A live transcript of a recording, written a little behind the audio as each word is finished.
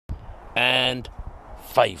and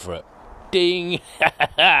favourite. Ding!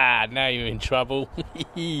 Now you're in trouble.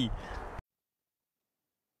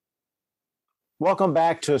 Welcome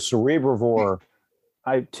back to S1B4.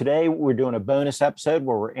 Today we're doing a bonus episode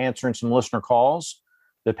where we're answering some listener calls.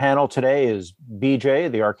 The panel today is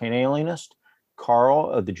BJ, the Arcane Alienist, Carl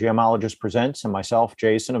of the Gemologist Presents, and myself,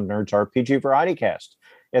 Jason of Nerds RPG Variety Cast.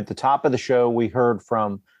 At the top of the show, we heard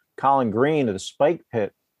from Colin Green of the Spike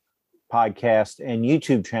Pit podcast and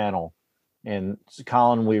YouTube channel. And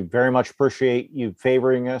Colin, we very much appreciate you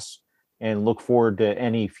favoring us and look forward to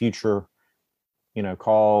any future,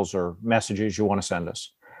 calls or messages you want to send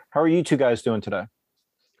us. How are you two guys doing today?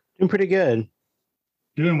 Doing pretty good.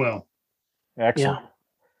 Doing well. Excellent. Yeah.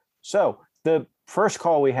 So the first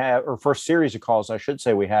call we have, or first series of calls, I should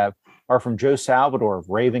say we have, are from Joe Salvador of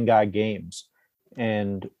Raven Guy Games.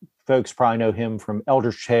 And folks probably know him from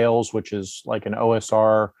Eldritch Tales, which is like an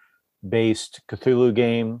OSR-based Cthulhu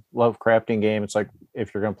game, Lovecrafting game. It's like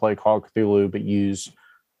if you're going to play Call of Cthulhu, but use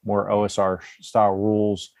more OSR-style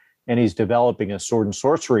rules. And he's developing a sword and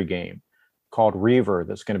sorcery game called Reaver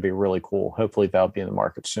that's going to be really cool. Hopefully that'll be in the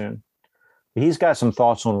market soon. He's got some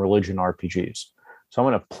thoughts on religion RPGs. So I'm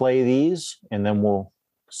going to play these, and then we'll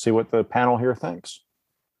see what the panel here thinks.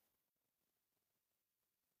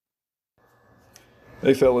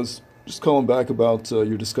 Hey, fellas. Just calling back about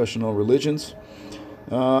your discussion on religions.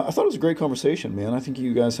 I thought it was a great conversation, man. I think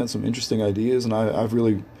you guys had some interesting ideas, and I've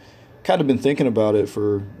really kind of been thinking about it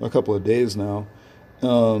for a couple of days now.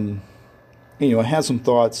 I had some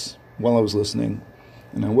thoughts while I was listening,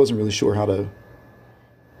 and I wasn't really sure how to,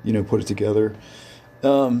 put it together.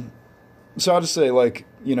 So I'll just say, I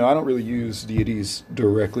don't really use deities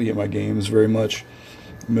directly in my games very much.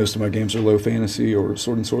 Most of my games are low fantasy or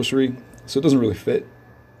sword and sorcery, so it doesn't really fit.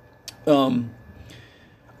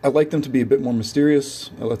 I like them to be a bit more mysterious.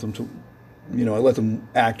 I let them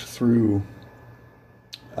act through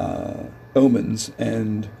omens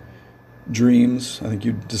and dreams. I think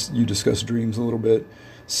you discussed dreams a little bit,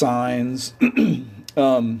 signs,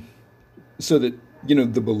 so that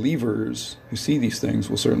the believers who see these things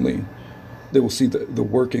will see the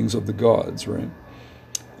workings of the gods, right?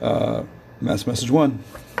 Mass message 1.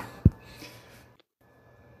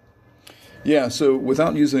 Yeah, so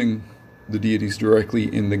without using the deities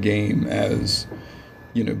directly in the game as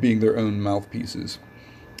being their own mouthpieces,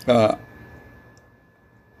 I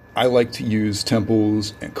like to use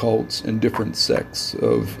temples and cults and different sects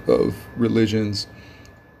of religions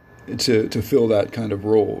to fill that kind of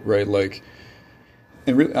role, right?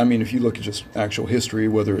 And really, if you look at just actual history,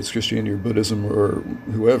 whether it's Christianity or Buddhism or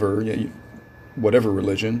whoever, whatever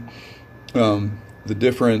religion, the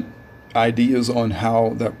different ideas on how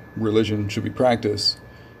that religion should be practiced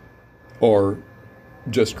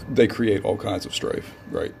they create all kinds of strife,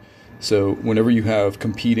 right? So whenever you have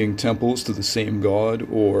competing temples to the same god,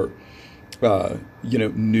 or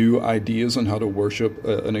new ideas on how to worship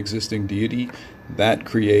an existing deity, that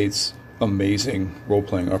creates amazing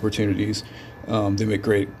role-playing opportunities. They make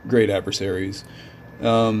great adversaries,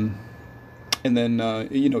 and then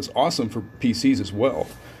it's awesome for PCs as well.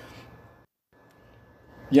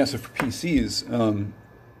 Yeah, so for PCs,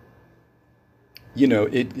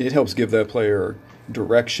 it helps give that player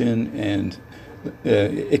direction, and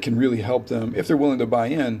it can really help them, if they're willing to buy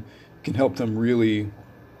in, can help them really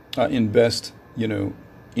invest,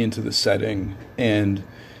 into the setting and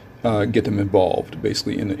get them involved,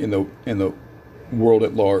 basically in the world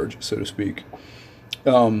at large, so to speak.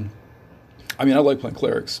 I like playing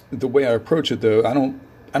clerics. The way I approach it, though, I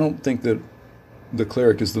don't think that the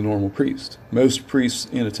cleric is the normal priest. Most priests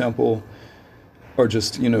in a temple are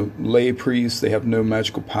just lay priests. They have no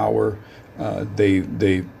magical power.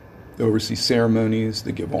 They oversee ceremonies.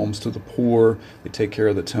 They give alms to the poor. They take care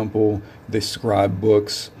of the temple. They scribe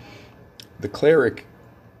books. The cleric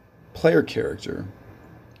player character,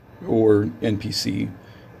 or NPC,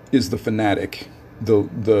 is the fanatic,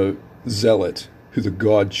 the zealot who the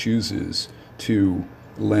god chooses to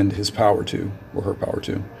lend his power to, or her power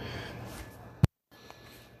to.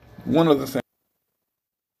 One other thing.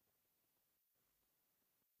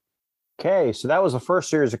 Okay, so that was the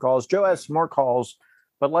first series of calls. Joe has some more calls,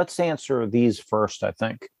 but let's answer these first, I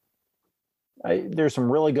think. There's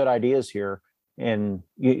some really good ideas here, and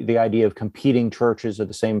the idea of competing churches of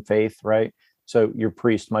the same faith, right? So your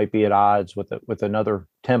priest might be at odds with another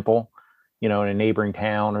temple, in a neighboring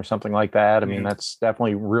town or something like that. I mean, that's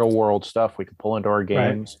definitely real world stuff we could pull into our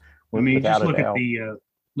games. Right. Just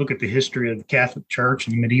look at the history of the Catholic Church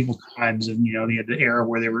in medieval times, and they had the era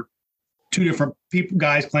where there were two different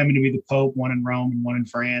guys claiming to be the Pope, one in Rome and one in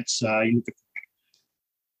France. You look at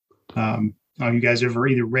You guys ever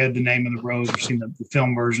either read The Name of the Rose or seen the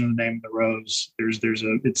film version of The Name of the Rose?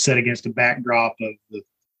 It's set against a backdrop of the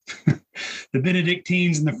the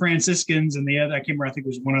Benedictines and the Franciscans and the other. I can't remember. I think it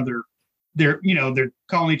was one other. They're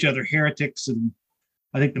calling each other heretics, and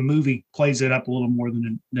I think the movie plays it up a little more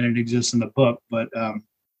than it exists in the book. But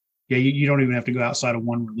you don't even have to go outside of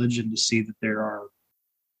one religion to see that there are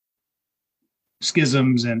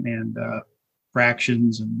schisms and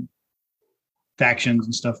fractions and factions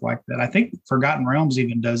and stuff like that. I think Forgotten Realms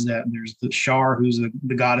even does that. And there's the Shar, who's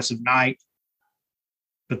the goddess of night,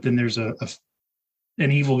 but then there's an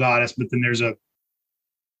evil goddess, but then there's a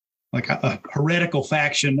heretical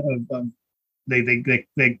faction of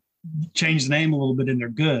they change the name a little bit and they're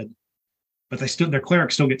good, but their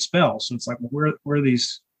clerics still get spells. So it's like, well, where are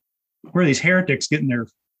these heretics getting their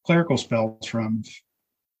clerical spells from?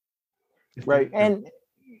 Right. And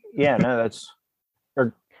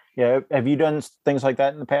have you done things like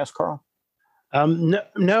that in the past, Carl?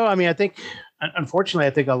 No. I mean, I think, unfortunately,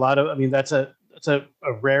 that's a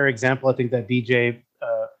rare example. I think that BJ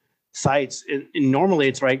cites. And normally,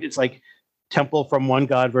 it's right. It's like temple from one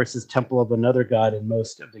god versus temple of another god in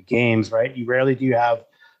most of the games, right? You rarely do have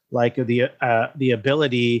like the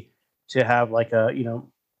ability to have like a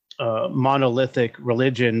monolithic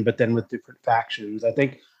religion, but then with different factions. I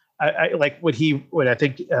think. I like what I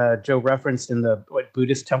think Joe referenced in the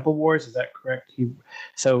Buddhist Temple Wars. Is that correct?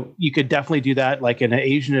 So you could definitely do that, like in an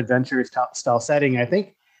Asian adventure style setting. I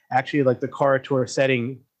think actually, like the Karator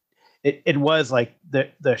setting, it was like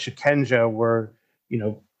the Shikenja were,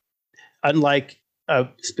 unlike a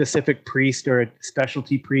specific priest or a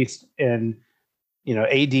specialty priest in,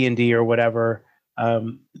 AD&D or whatever.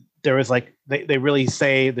 There was like they really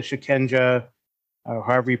say the Shikenja,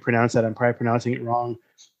 however you pronounce that. I'm probably pronouncing it wrong.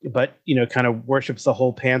 But kind of worships the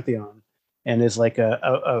whole pantheon and is like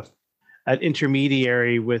an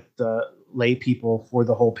intermediary with the lay people for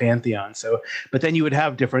the whole pantheon. So, but then you would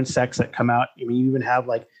have different sects that come out. I mean, you even have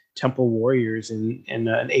like temple warriors in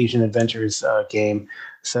an Asian Adventures game.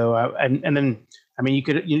 So, and then I mean,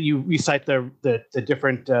 you recite the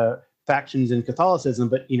different factions in Catholicism,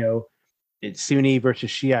 but it's Sunni versus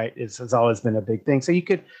Shiite has always been a big thing. So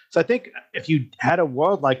I think if you had a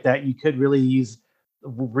world like that, you could really use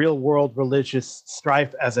real world religious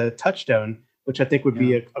strife as a touchstone, which I think would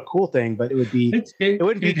be a cool thing, but it wuld be it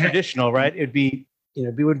wouldn't be traditional, right? It'd be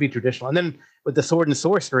it wouldn't be traditional. And then with the sword and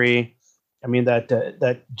sorcery, I mean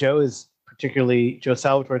that Joe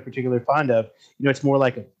Salvatore is particularly fond of. It's more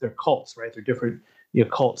like they're cults, right? They're different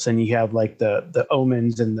cults, and you have like the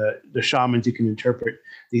omens and the shamans who can interpret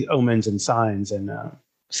these omens and signs, and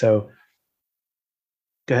so.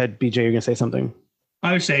 Go ahead, BJ. You're gonna say something.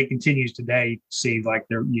 I would say it continues today. See, like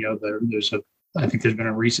I think there's been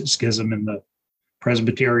a recent schism in the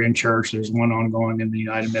Presbyterian Church. There's one ongoing in the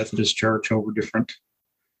United Methodist Church over different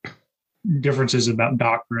differences about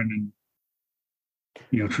doctrine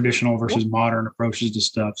and traditional versus modern approaches to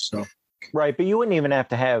stuff. So, right, but you wouldn't even have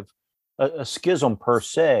to have a schism per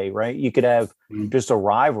se, right? You could have just a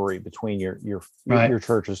rivalry between your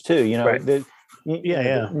churches too. Right.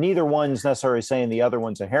 Neither one's necessarily saying the other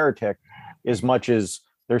one's a heretic, as much as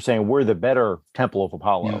they're saying we're the better Temple of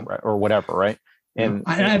Apollo, right, or whatever, right? And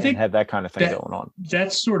I think have that kind of thing going on.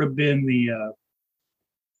 That's sort of been the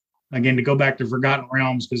again, to go back to Forgotten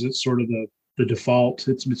Realms, because it's sort of the default.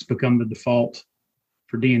 It's become the default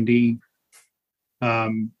for D&D.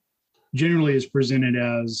 Generally, is presented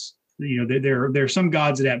as there are some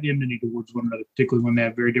gods that have enmity towards one another, particularly when they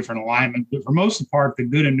have very different alignment. But for most of the part, the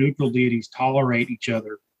good and neutral deities tolerate each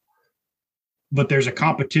other. But there's a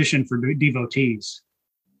competition for devotees,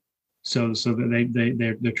 so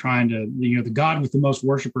that they're trying to the god with the most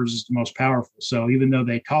worshipers is the most powerful. So even though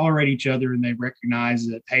they tolerate each other and they recognize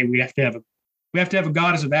that, hey, we have to have a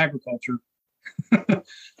goddess of agriculture. Right.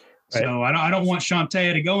 So I don't want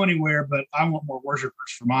Shantae to go anywhere, but I want more worshipers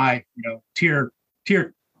for my tier.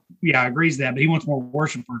 Yeah, agrees that, but he wants more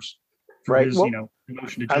worshipers for his devotion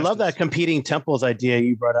to justice. I love that competing temples idea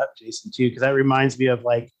you brought up, Jason, too, because that reminds me of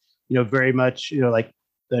like. Very much, like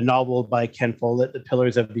the novel by Ken Follett, The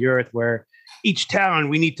Pillars of the Earth, where each town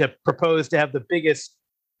we need to propose to have the biggest,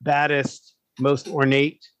 baddest, most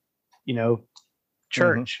ornate,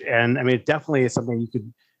 church. Mm-hmm. And I mean, it definitely is something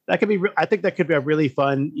I think that could be a really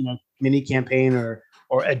fun, mini campaign or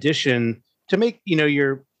addition to make,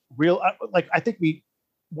 your real, like, I think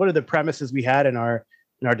one of the premises we had in our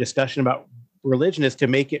discussion about religion is to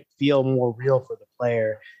make it feel more real for the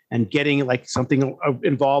player. And getting like something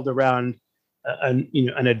involved around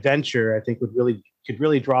an adventure, I think could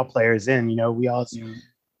really draw players in. We all,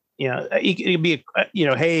 it could be,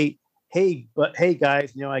 hey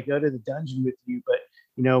guys, I go to the dungeon with you, but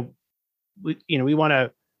we want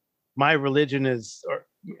to. My religion is, or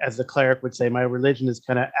as the cleric would say, my religion is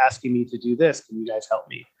kind of asking me to do this. Can you guys help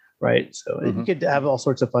me? Right. So you could have all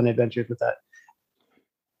sorts of fun adventures with that.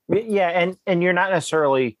 Yeah, and you're not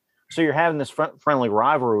necessarily, so you're having this friendly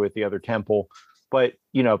rivalry with the other temple, but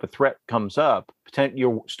if a threat comes up,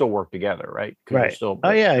 you'll still work together, right? Right.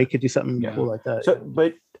 You could do something cool like that. So,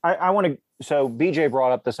 but I want to. So BJ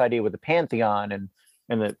brought up this idea with the Pantheon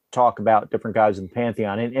and the talk about different gods in the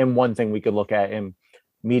Pantheon, and one thing we could look at in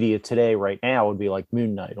media today right now would be like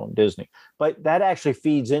Moon Knight on Disney, but that actually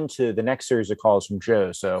feeds into the next series of calls from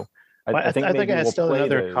Joe. So I think I had still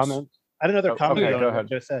another comment. I had another comment on what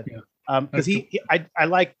Joe said. Because I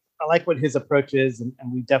like what his approach is, and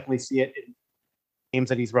we definitely see it in games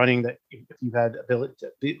that he's running. That if you've had ability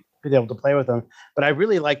to be able to play with them, but I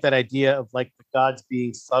really like that idea of like the gods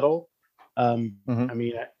being subtle. I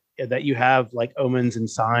mean, that you have like omens and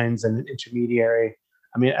signs and an intermediary.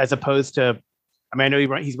 I mean, as opposed to, I know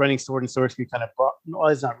he's running sword and sorcery kind of. Well,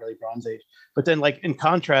 it's not really Bronze Age, but then like in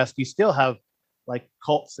contrast, you still have like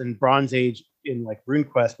cults in Bronze Age in like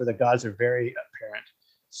RuneQuest where the gods are very apparent.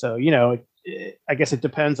 So I guess it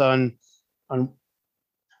depends on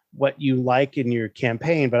what you like in your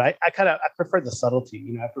campaign, but I prefer the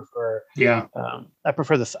subtlety. I prefer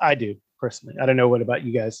this. I do personally. I don't know. What about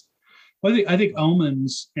you guys? Well, I think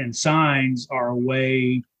omens and signs are a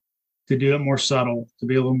way to do it more subtle, to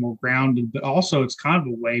be a little more grounded, but also it's kind of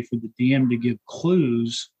a way for the DM to give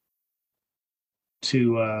clues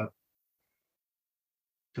to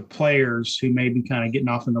players who may be kind of getting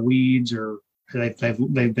off in the weeds, or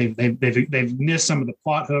they've missed some of the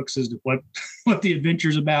plot hooks as to what the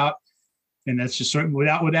adventure's about, and that's just sort of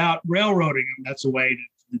without railroading them. That's a way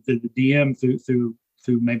to the DM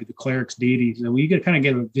through maybe the cleric's deity. So you get kind of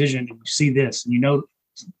get a vision, and you see this, and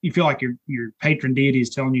you feel like your patron deity is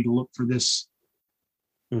telling you to look for this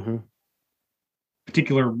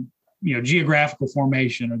particular geographical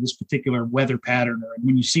formation or this particular weather pattern. Or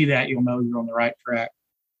when you see that, you'll know you're on the right track.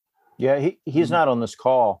 Yeah, he's not on this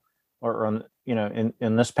call or on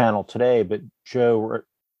in this panel today, but Joe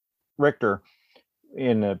Richter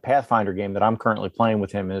in a Pathfinder game that I'm currently playing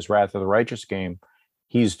with him in his Wrath of the Righteous game,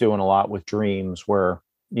 he's doing a lot with dreams where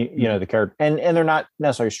the character and they're not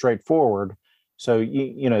necessarily straightforward. So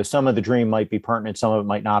some of the dream might be pertinent, some of it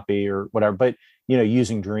might not be, or whatever. But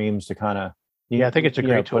using dreams to kind of I think it's a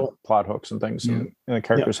great tool. Put plot hooks and things in the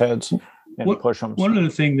characters' heads and push them. One of the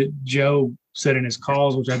things that Joe said in his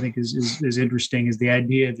calls, which I think is interesting, is the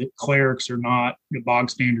idea that clerics are not the bog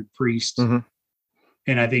standard priests. And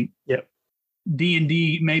I think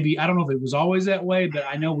D&D, maybe, I don't know if it was always that way, but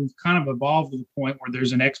I know we've kind of evolved to the point where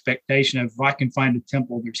there's an expectation of, if I can find a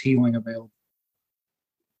temple, there's healing available.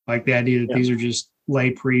 Like the idea that these are just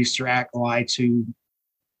lay priests or acolytes who,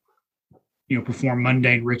 perform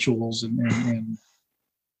mundane rituals and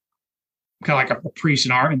kind of like a priest in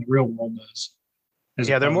the real world does.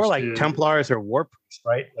 They're more like Templars or war priests,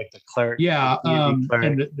 right? Like the cleric. Yeah, and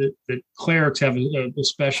the clerics have a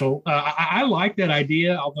special. I like that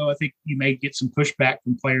idea, although I think you may get some pushback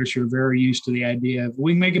from players who are very used to the idea of,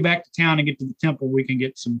 we can make it back to town and get to the temple, we can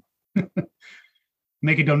get some.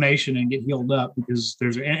 Make a donation and get healed up, because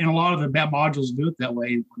and a lot of the modules do it that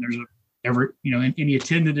way. When there's any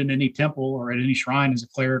attendant in any temple or at any shrine is a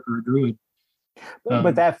cleric or a druid.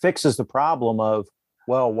 But that fixes the problem of,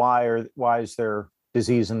 well, why is there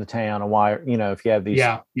disease in the town, and why if you have these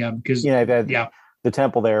because the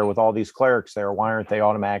temple there with all these clerics there, why aren't they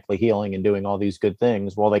automatically healing and doing all these good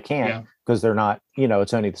things? Well, they can't because they're not.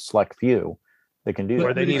 It's only the select few that can do that.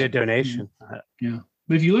 Or they need a donation.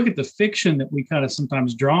 But if you look at the fiction that we kind of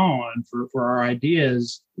sometimes draw on for our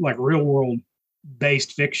ideas, like real world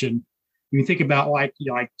based fiction, you think about like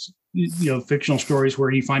fictional stories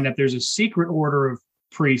where you find out there's a secret order of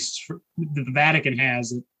priests that the Vatican has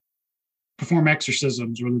that perform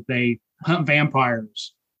exorcisms, or that they hunt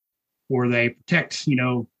vampires, or they protect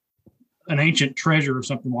an ancient treasure or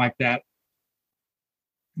something like that.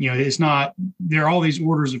 It's not, there are all these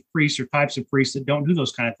orders of priests or types of priests that don't do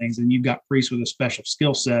those kind of things. And you've got priests with a special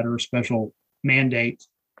skill set or a special mandate,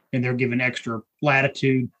 and they're given extra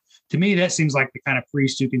latitude. To me, that seems like the kind of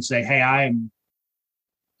priest who can say, hey, I am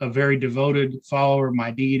a very devoted follower of my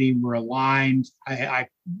deity. We're aligned. I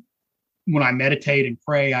when I meditate and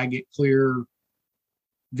pray, I get clear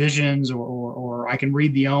visions, or I can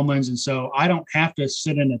read the omens. And so I don't have to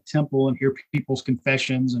sit in a temple and hear people's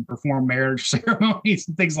confessions and perform marriage ceremonies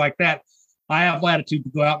and things like that. I have latitude to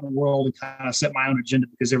go out in the world and kind of set my own agenda,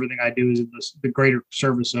 because everything I do is in the greater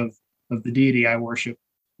service of the deity I worship.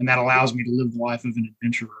 And that allows me to live the life of an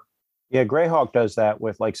adventurer. Yeah, Greyhawk does that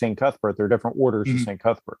with like St. Cuthbert. There are different orders of St.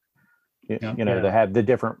 Cuthbert. They have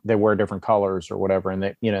they wear different colors or whatever, and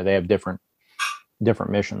they have different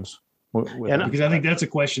missions. Because I think that's a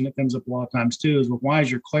question that comes up a lot of times too, is, well, why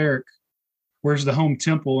is your cleric, where's the home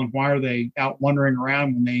temple, and why are they out wandering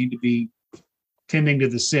around when they need to be tending to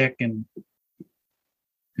the sick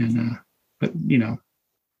but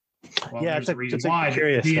there's a reason why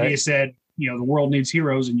the deity said, the world needs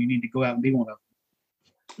heroes and you need to go out and be one of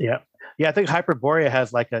them. Yeah, I think Hyperborea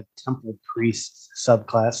has like a temple priest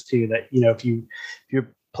subclass too, that if your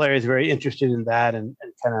player is very interested in that and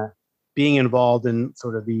kind of being involved in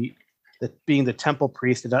sort of the being the temple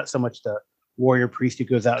priest and not so much the warrior priest who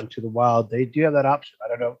goes out into the wild, they do have that option. I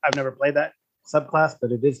don't know, I've never played that subclass,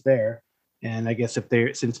 but it is there. And I guess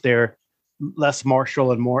since they're less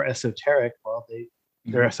martial and more esoteric, well,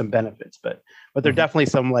 there are some benefits, but there are definitely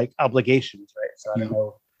some like obligations, right? So I don't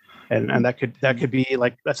know, and that could be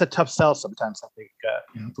like, that's a tough sell sometimes, I think,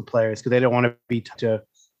 for players, because they don't want to be to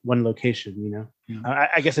one location.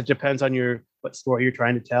 I guess it depends on what story you're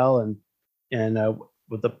trying to tell and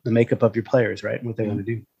with the makeup of your players, right? What they want to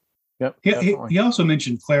do. Yep. He also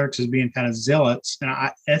mentioned clerics as being kind of zealots, and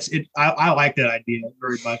I like that idea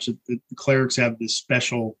very much. That the clerics have this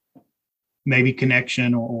special, maybe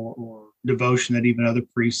connection or devotion that even other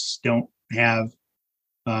priests don't have.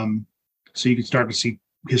 So you can start to see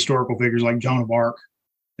historical figures like Joan of Arc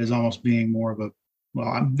as almost being more of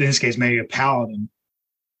in this case, maybe a paladin.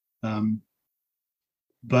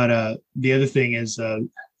 But the other thing is, I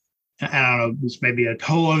don't know, this may be a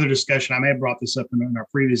whole other discussion. I may have brought this up in our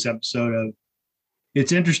previous episode of,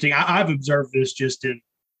 it's interesting. I've observed this just in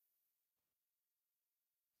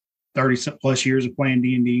 30 plus years of playing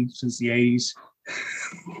D&D since the 80s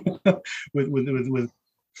with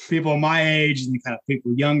people my age and kind of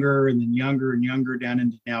people younger and then younger and younger down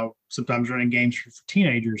into now sometimes running games for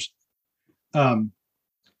teenagers.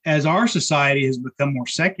 As our society has become more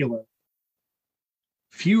secular,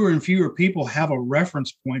 fewer and fewer people have a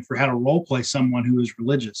reference point for how to role play someone who is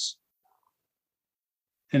religious.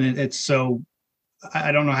 And it's so,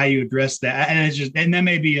 I don't know how you address that. And that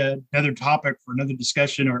may be another topic for another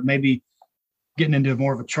discussion, or it may be getting into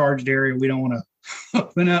more of a charged area we don't want to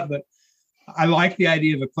open up. But I like the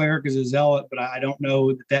idea of a cleric as a zealot, but I don't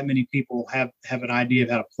know that many people have an idea of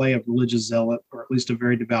how to play a religious zealot, or at least a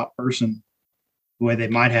very devout person, the way they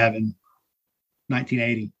might have in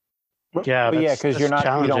 1980. Because you're not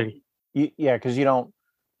challenging. Because you don't.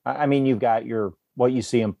 I mean, you've got what you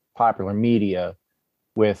see in popular media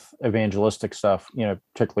with evangelistic stuff,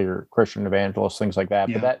 particularly your Christian evangelists, things like that.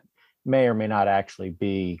 Yeah. But that may or may not actually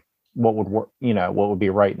be what would work. What would be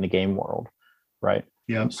right in the game world, right?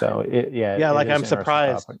 Yeah. So I'm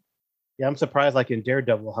surprised. Topic. Yeah, I'm surprised. Like in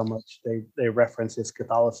Daredevil, how much they reference his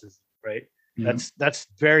Catholicism, right? Yeah. That's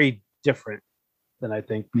very different than I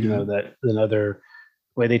think than other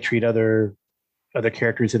way they treat other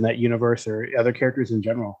characters in that universe or other characters in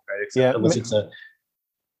general, right? Unless it's a.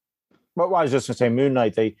 Well, I was just going to say, Moon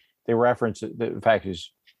Knight. They reference it. The fact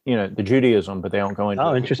is, the Judaism, but they don't go into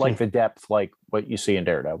like the depth like what you see in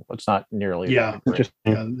Daredevil. It's not nearly.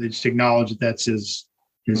 Interesting. They just acknowledge that's his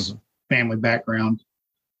family background.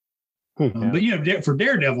 But for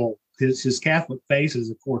Daredevil, his Catholic faith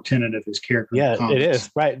is a core tenet of his character. Yeah, it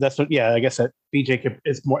is, right. That's what. Yeah, I guess that BJ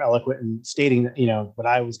is more eloquent in stating that what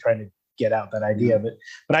I was trying to get out, that idea.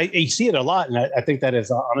 But I see it a lot, and I think that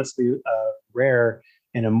is honestly rare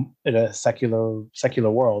in a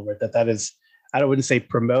secular world, right? That is. I wouldn't say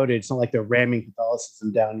promoted. It's not like they're ramming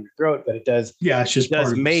Catholicism down your throat, but it does. Yeah,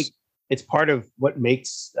 it's part of what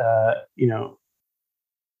makes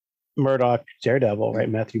Murdoch Daredevil, right?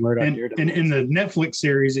 Matthew Murdoch Daredevil. And in the Netflix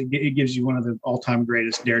series, it gives you one of the all-time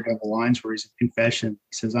greatest Daredevil lines where he's in confession.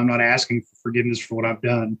 He says, "I'm not asking for forgiveness for what I've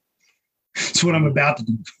done. It's what I'm about to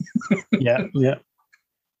do." Yeah.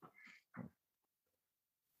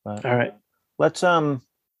 All right. Let's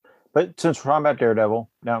but since we're talking about Daredevil,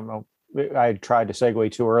 now I tried to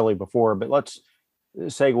segue too early before, but let's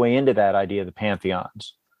segue into that idea of the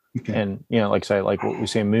pantheons. Okay. And like I say, like what we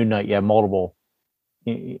see in Moon Knight, you have multiple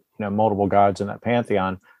gods in that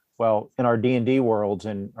pantheon. Well, in our D&D worlds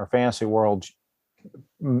and our fantasy worlds,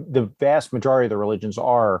 the vast majority of the religions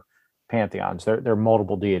are pantheons. They're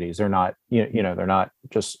multiple deities. They're not they're not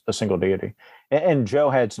just a single deity. And Joe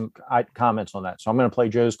had some comments on that, so I'm going to play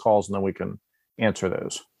Joe's calls and then we can answer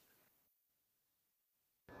those.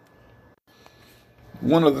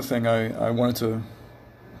 One other thing I wanted to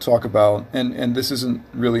talk about, and this isn't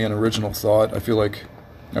really an original thought. I feel like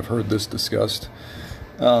I've heard this discussed.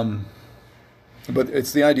 But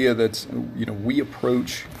it's the idea that, we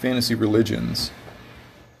approach fantasy religions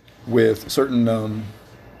with certain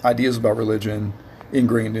ideas about religion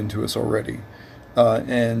ingrained into us already.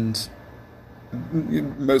 And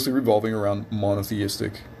mostly revolving around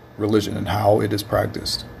monotheistic religion and how it is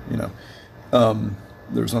practiced.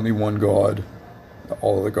 There's only one God.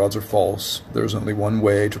 All other gods are false. There's only one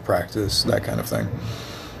way to practice, that kind of thing.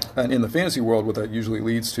 And in the fantasy world, what that usually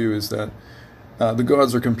leads to is that the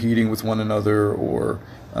gods are competing with one another, or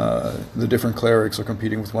the different clerics are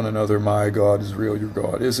competing with one another. My god is real, your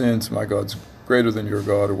god isn't. My god's greater than your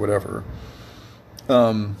god, or whatever.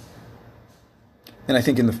 And I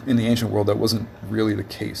think in the ancient world, that wasn't really the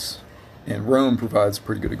case. And Rome provides a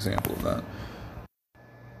pretty good example of that.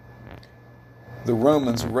 The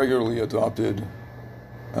Romans regularly adopted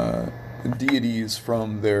deities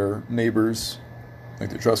from their neighbors, like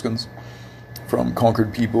the Etruscans, from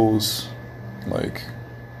conquered peoples, like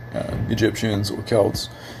Egyptians or Celts.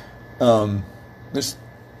 Just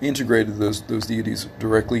integrated those deities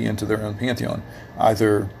directly into their own pantheon,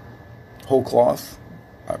 either whole cloth,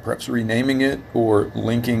 perhaps renaming it, or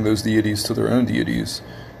linking those deities to their own deities.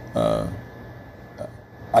 I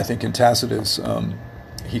think in Tacitus,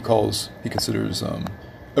 he considers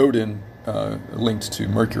Odin linked to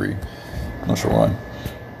Mercury. I'm not sure why.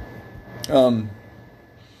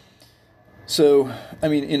 So, I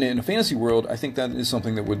mean, in a fantasy world, I think that is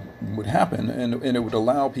something that would happen, and it would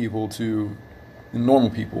allow people normal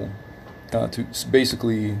people, to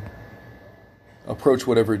basically approach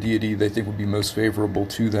whatever deity they think would be most favorable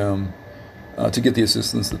to them, to get the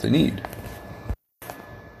assistance that they need.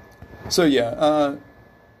 So yeah,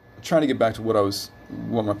 trying to get back to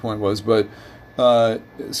what my point was, but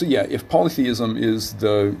so yeah, if polytheism is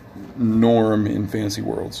the norm in fantasy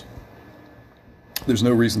worlds, there's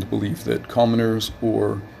no reason to believe that commoners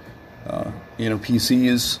or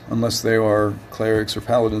PCs, unless they are clerics or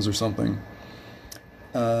paladins or something,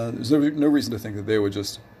 there's no reason to think that they would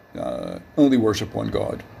just only worship one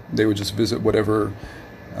god. They would just visit whatever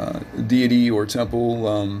deity or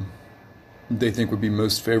temple they think would be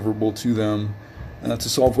most favorable to them to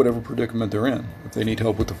solve whatever predicament they're in. If they need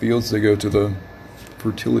help with the fields, they go to the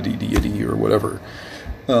fertility deity or whatever.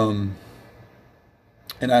 And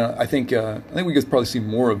I think we could probably see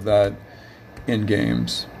more of that in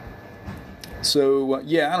games. So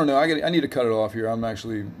yeah, I don't know. I need to cut it off here. I'm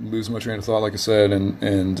actually losing my train of thought, like I said,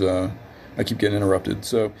 and I keep getting interrupted.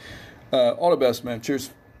 So all the best, man.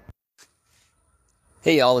 Cheers.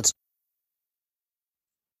 Hey, y'all. It's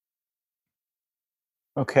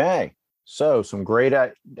Okay. So some great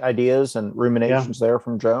ideas and ruminations there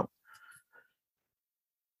from Joe.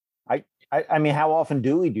 I mean, how often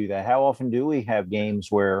do we do that? How often do we have games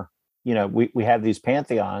where, we have these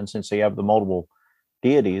pantheons, and so you have the multiple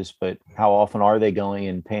deities, but how often are they going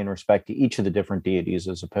and paying respect to each of the different deities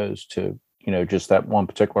as opposed to, just that one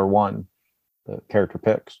particular one the character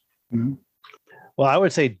picks? Mm-hmm. Well, I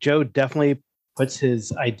would say Joe definitely puts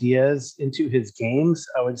his ideas into his games.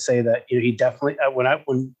 I would say that he definitely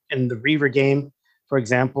when in the Reaver game, for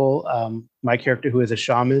example, my character, who is a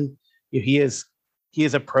shaman, he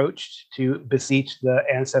is approached to beseech the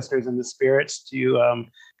ancestors and the spirits to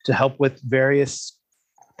help with various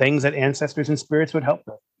things that ancestors and spirits would help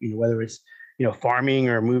with. Whether it's farming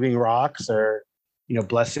or moving rocks, or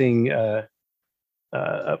blessing a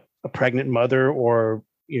pregnant mother, or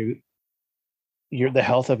the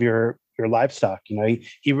health of your livestock.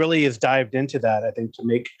 He really is dived into that, I think,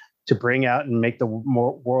 to bring out and make the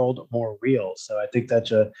world more real. So I think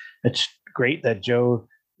that's great that Joe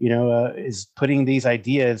is putting these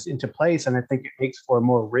ideas into place, and I think it makes for a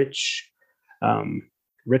more rich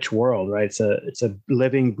world, right? It's a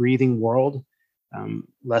living, breathing world,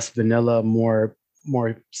 less vanilla, more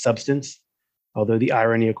substance. Although the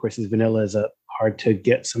irony, of course, is vanilla is a hard to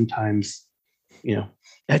get sometimes,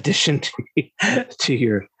 addition to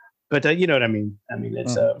your, but you know what I mean. I mean,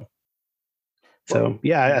 it's so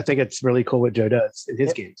yeah, I think it's really cool what Joe does in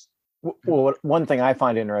his games. Well, one thing I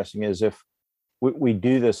find interesting is if we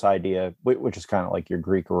do this idea, which is kind of like your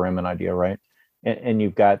Greek or Roman idea, right? And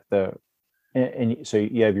you've got and so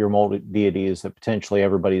you have your multi deities that potentially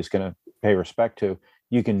everybody's going to pay respect to.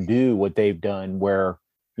 You can do what they've done, where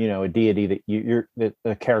a deity that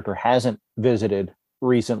the character hasn't visited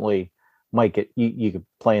recently might get you could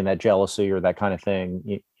play in that jealousy or that kind of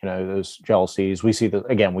thing. Those jealousies, we see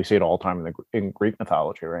it all the time in Greek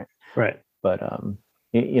mythology, right? Right. But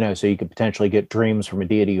so you could potentially get dreams from a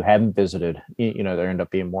deity you haven't visited. They end up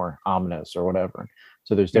being more ominous or whatever.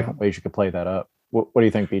 So there's different ways you could play that up. What do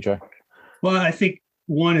you think, BJ? Well, I think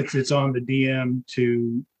one, it's on the DM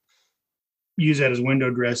to use that as window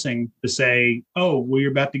dressing to say, oh, well,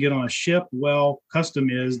 you're about to get on a ship. Well, custom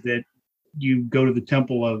is that you go to the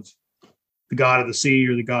temple of the god of the sea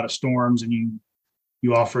or the god of storms, and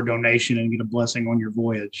you offer a donation and get a blessing on your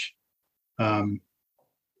voyage.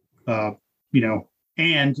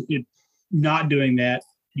 and it not doing that,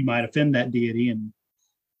 you might offend that deity and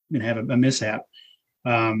have a mishap.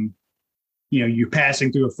 You're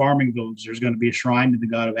passing through a farming village. There's going to be a shrine to the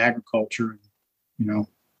god of agriculture. And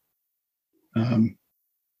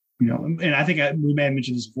I think we may have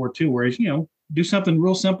mentioned this before too, whereas, do something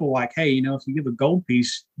real simple like, hey, if you give a gold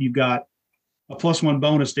piece, you've got a +1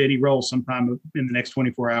 bonus to any roll sometime in the next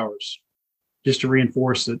 24 hours, just to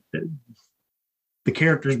reinforce that the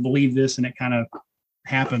characters believe this and it kind of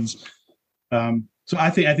happens. So I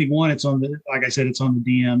think one, it's on like I said, it's on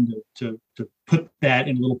the DM to put that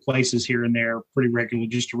in little places here and there pretty regularly,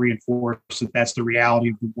 just to reinforce that that's the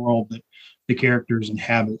reality of the world that the characters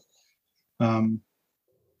inhabit. And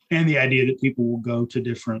the idea that people will go to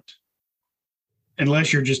different,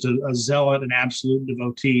 unless you're just a zealot, an absolute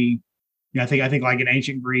devotee. I think like in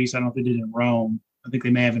ancient Greece, I don't know if they did it in Rome. I think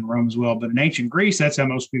they may have in Rome as well. But in ancient Greece, that's how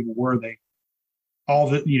most people were.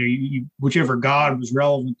 Whichever god was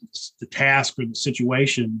relevant to the task or the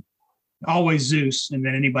situation, always Zeus, and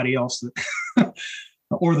then anybody else that,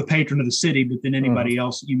 or the patron of the city, but then anybody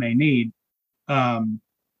else that you may need.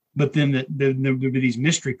 But then there would be these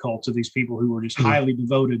mystery cults of these people who were just highly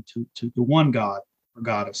devoted to the one god or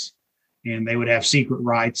goddess. And they would have secret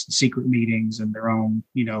rites and secret meetings and their own,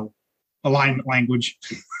 alignment language.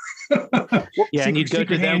 And you'd go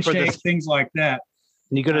to them for things like that.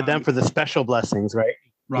 And you go to them for the special blessings, right?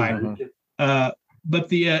 Right. But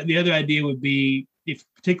the other idea would be,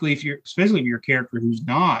 especially if you're a character who's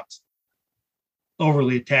not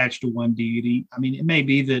overly attached to one deity. I mean, it may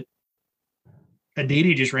be that a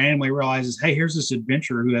deity just randomly realizes, hey, here's this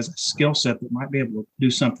adventurer who has a skill set that might be able to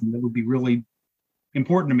do something that would be really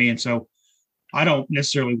important to me. And so I don't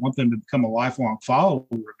necessarily want them to become a lifelong follower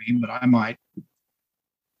of me, but I might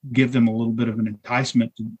give them a little bit of an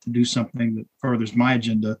enticement to do something that furthers my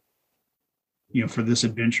agenda, for this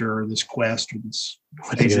adventure or this quest or this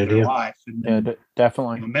phase of their life. And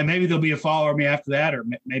definitely. Maybe they'll be a follower of me after that, or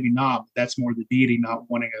maybe not. But that's more the deity not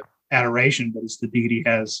wanting an adoration, but it's the deity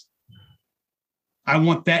I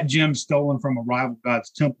want that gem stolen from a rival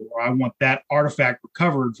god's temple, or I want that artifact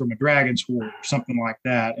recovered from a dragon's hoard, or something like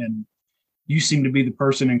that. And you seem to be the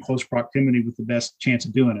person in close proximity with the best chance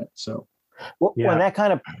of doing it. So, when that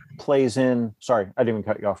kind of plays in, sorry, I didn't even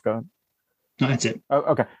cut you off. Go ahead. No, that's it. Oh,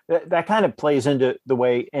 okay. That kind of plays into the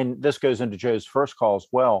way, and this goes into Joe's first call as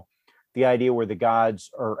well. The idea where the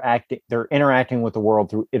gods they're interacting with the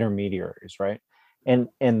world through intermediaries, right? And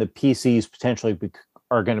the PCs potentially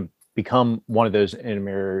are going to become one of those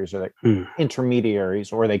intermediaries, or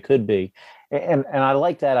intermediaries, or they could be. And I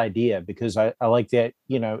like that idea, because I like that,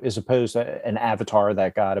 as opposed to an avatar of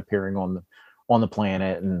that god appearing on the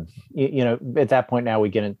planet. And, at that point now we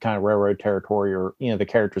get in kind of railroad territory, or, the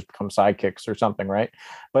characters become sidekicks or something, right?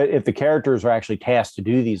 But if the characters are actually tasked to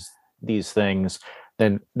do these things,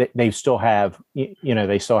 then they still have,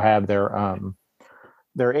 they still have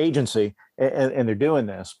their agency, and they're doing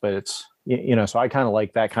this. But it's, so I kind of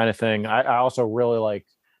like that kind of thing. I also really like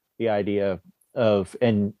the idea of,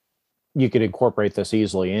 and you could incorporate this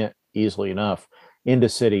easily enough into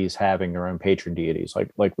cities having their own patron deities,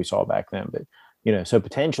 like we saw back then. But so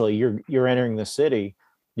potentially you're entering the city,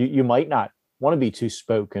 you might not want to be too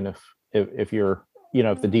spoken if you're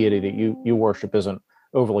if the deity that you worship isn't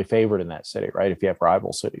overly favored in that city, right? If you have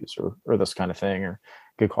rival cities or this kind of thing, or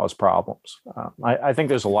could cause problems. I think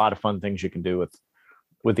there's a lot of fun things you can do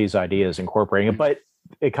with these ideas, incorporating it. But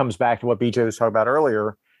it comes back to what BJ was talking about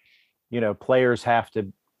earlier. Players have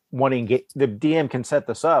to want to engage. The DM can set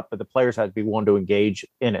this up, but the players have to be willing to engage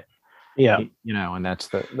in it. Yeah. And that's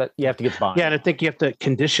that you have to get buy-in. Yeah. And I think you have to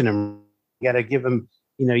condition them. You got to give them,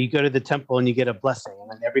 you go to the temple and you get a blessing.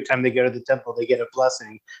 And then every time they go to the temple, they get a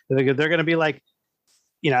blessing. They're going to be like,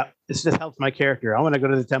 this just helps my character. I want to go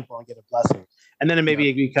to the temple and get a blessing. And then maybe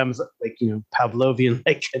it becomes like, Pavlovian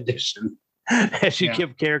like condition as you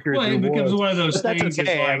give characters. Well, it becomes one of those but things. That's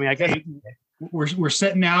okay. Like, I mean, I guess we're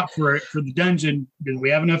setting out for the dungeon. Do we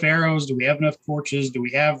have enough arrows? Do we have enough torches? Do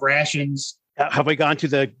we have rations? Have we gone to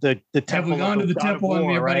the temple? Have we gone to the temple and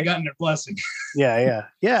everybody gotten their blessing? Yeah.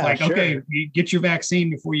 It's like, sure. okay, you get your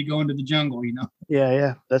vaccine before you go into the jungle,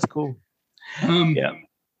 Yeah. That's cool.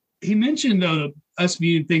 He mentioned, though, us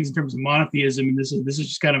viewing things in terms of monotheism, and this is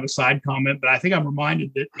just kind of a side comment, but I think I'm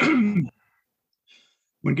reminded that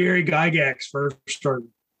when Gary Gygax first started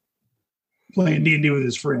playing D&D with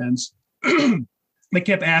his friends, they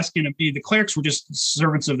kept asking him. The clerics were just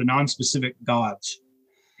servants of the non-specific gods.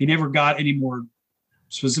 He never got any more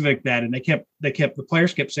specific than that, and the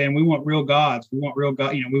players kept saying, "We want real gods. We want real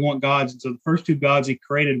God. We want gods." And so the first two gods he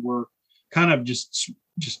created were kind of just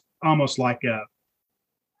almost like a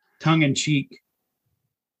tongue-in-cheek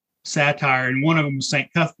satire, and one of them was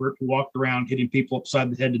Saint Cuthbert, who walked around hitting people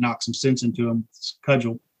upside the head to knock some sense into them with his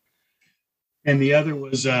cudgel. And the other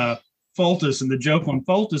was Fultus, and the joke on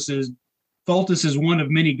Fultus is one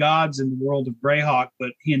of many gods in the world of Greyhawk,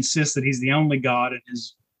 but he insists that he's the only god, and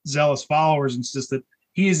his zealous followers insist that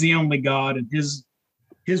he is the only god, and his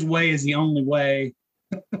way is the only way.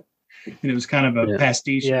 And it was kind of a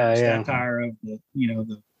pastiche satire of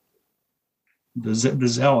the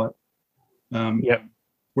zealot.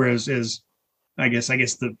 Whereas I guess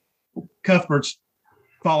the Cuthbert's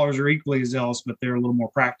followers are equally zealous, but they're a little more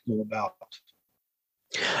practical about.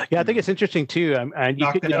 Yeah, I think it's interesting too.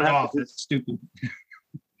 Knock that off. That's stupid.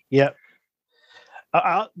 Yeah.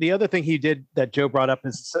 The other thing he did that Joe brought up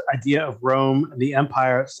is this idea of Rome and the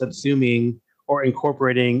empire subsuming or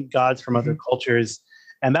incorporating gods from other cultures.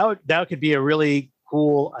 And that could be a really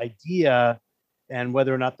cool idea. And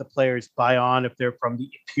whether or not the players buy on, if they're from the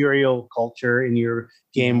imperial culture in your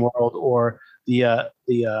game world, or the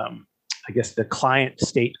client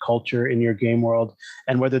state culture in your game world,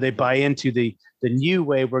 and whether they buy into the new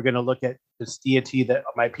way we're going to look at this deity that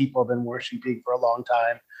my people have been worshiping for a long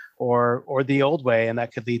time, or the old way, and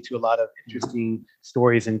that could lead to a lot of interesting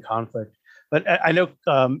stories and conflict. But I know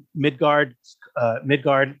Midgard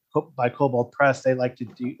by Cobalt Press,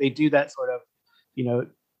 they do that sort of,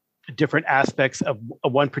 different aspects of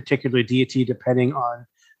one particular deity depending on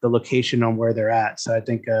the location on where they're at. So I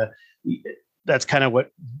think that's kind of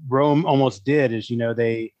what Rome almost did. Is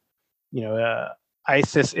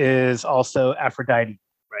Isis is also Aphrodite,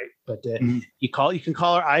 right? But you can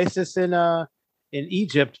call her Isis in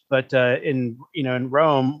Egypt, but in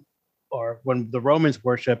Rome, or when the Romans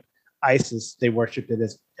worship Isis, they worship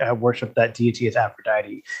that deity as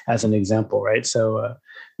Aphrodite, as an example, right? So,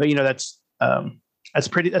 that's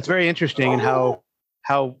very interesting, and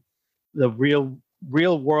how the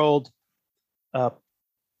real world,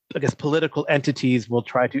 political entities will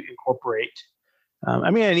try to incorporate.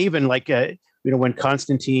 And even when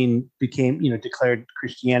Constantine became, declared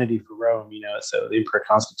Christianity for Rome, so the Emperor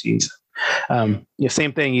Constantine,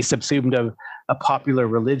 same thing. He subsumed a popular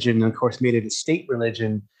religion, and of course made it a state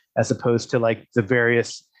religion, as opposed to the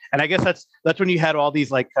various. And I guess that's when you had all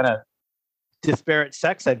these kind of disparate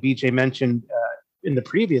sects that BJ mentioned in the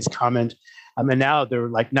previous comment, and now they're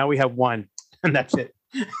now we have one, and that's it.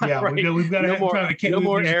 Yeah, right? we've got no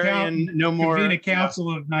more Arian, no more convene a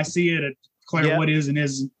council of Nicaea to declare what is and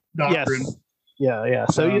is doctrine. Yes. Yeah.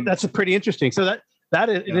 So that's pretty interesting. So that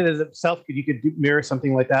in and of itself, you could mirror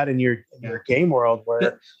something like that in your game world,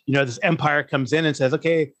 where this empire comes in and says,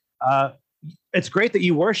 okay, it's great that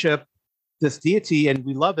you worship this deity and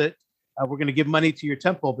we love it. We're going to give money to your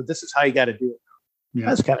temple, but this is how you got to do it. Yeah.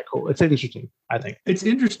 That's kind of cool. It's interesting. I think it's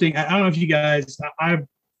interesting. I don't know if you guys. I've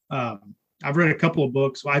read a couple of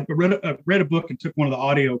books. I read a book and took one of the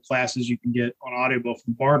audio classes you can get on Audible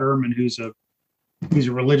from Bart Ehrman, who's a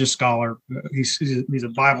religious scholar. He's a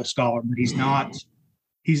Bible scholar, but he's not.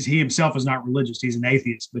 He himself is not religious. He's an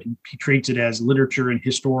atheist, but he treats it as literature and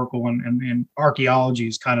historical and archaeology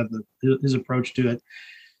is kind of his approach to it.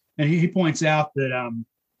 And he points out that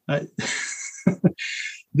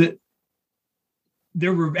that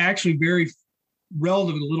there were actually very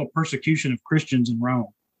relatively little persecution of Christians in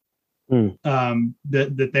Rome. That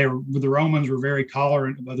the Romans were very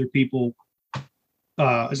tolerant of other people.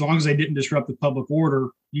 As long as they didn't disrupt the public order,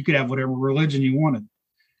 you could have whatever religion you wanted.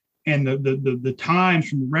 And the times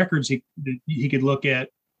from the records he could look at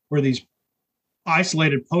where these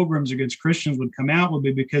isolated pogroms against Christians would come out would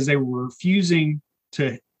be because they were refusing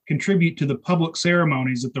to contribute to the public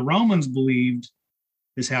ceremonies that the Romans believed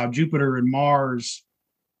is how Jupiter and Mars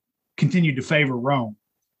continued to favor Rome.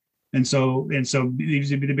 And so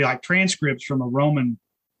these would be like transcripts from a Roman,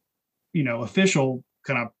 official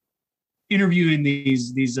kind of interviewing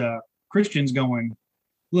these Christians going,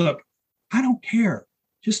 look, I don't care.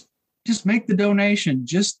 Just make the donation.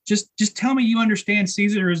 Just tell me you understand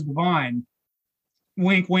Caesar is divine.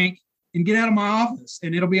 Wink, wink, and get out of my office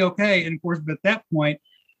and it'll be okay. And of course, but at that point,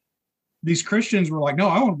 these Christians were like, no,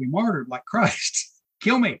 I want to be martyred like Christ.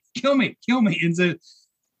 Kill me. And so,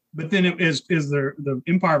 but then as the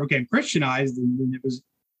empire became Christianized, and it was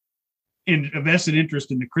in a vested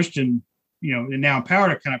interest in the Christian, and now in power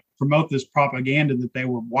to kind of promote this propaganda that they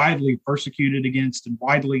were widely persecuted against and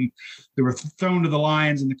they were thrown to the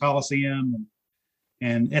lions in the Colosseum.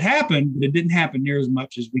 And it happened, but it didn't happen near as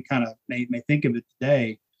much as we kind of may think of it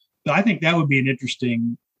today. But I think that would be an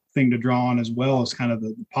interesting thing to draw on, as well as kind of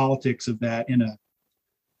the politics of that in a,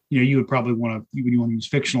 you would probably want to use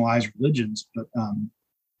fictionalized religions, but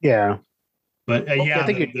I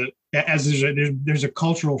think there's a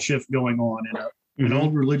cultural shift going on An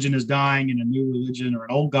old religion is dying and a new religion, or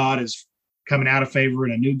an old god is coming out of favor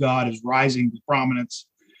and a new god is rising to prominence.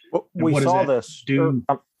 Well, we saw this.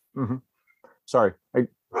 Sorry.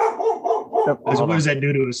 What does that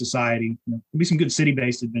do to a society? There'll be some good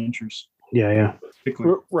city-based adventures. Yeah.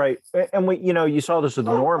 Right. And you saw this with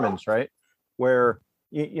the Normans, right? Where,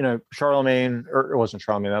 Charlemagne, or it wasn't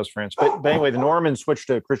Charlemagne, that was France. But anyway, the Normans switched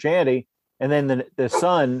to Christianity, and then the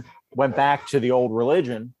son went back to the old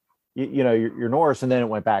religion, your Norse, and then it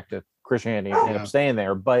went back to Christianity and ended up staying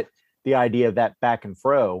there. But the idea of that back and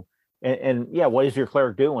fro, and what is your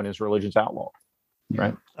cleric doing? His religion's outlawed,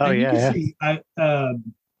 right? Oh, yeah. See,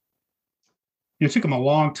 it took them a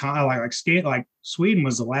long time. Like Sweden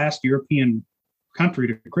was the last European country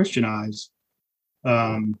to Christianize,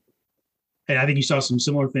 and I think you saw some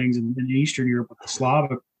similar things in Eastern Europe with the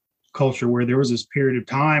Slavic culture, where there was this period of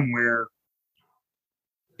time where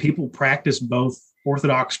people practiced both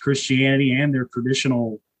Orthodox Christianity and their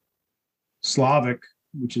traditional Slavic,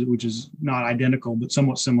 which is not identical but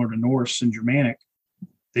somewhat similar to Norse and Germanic.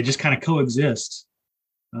 They just kind of coexist,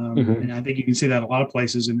 and I think you can see that in a lot of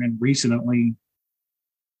places. And then recently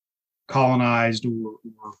colonized or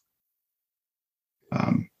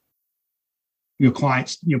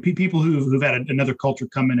clients, people who've had another culture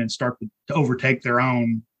come in and start to overtake their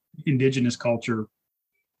own indigenous culture.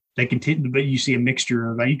 They continue, but you see a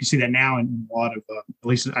mixture of. You can see that now in a lot of, at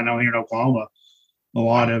least I know here in Oklahoma, a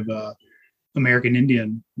lot of American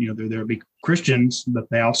Indian. There'll be Christians, but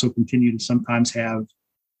they also continue to sometimes have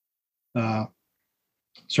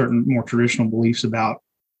certain more traditional beliefs about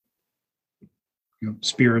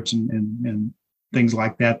spirits and things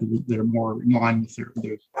like that are more in line with their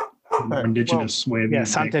more indigenous way of being.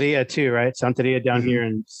 Santeria too, right? Santeria down here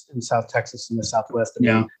in South Texas and the Southwest,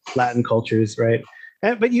 Latin cultures, right?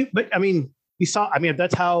 But I mean, you saw. I mean,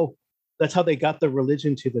 that's how they got the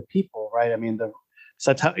religion to the people, right? I mean,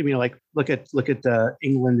 so that's how. I mean, like look at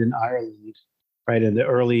England and Ireland, right? And the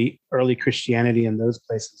early Christianity in those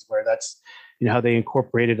places, where that's how they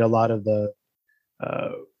incorporated a lot of the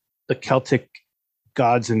Celtic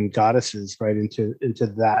gods and goddesses, right, into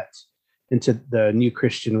the new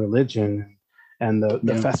Christian religion and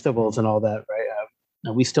the festivals and all that, right?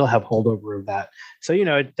 And we still have holdover of that.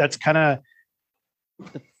 So that's kind of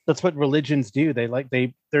that's what religions do.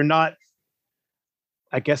 They're not.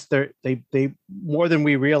 I guess they more than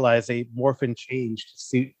we realize, they morph and change to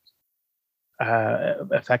suit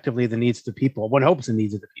effectively the needs of the people. One hopes the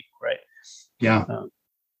needs of the people, right? Yeah.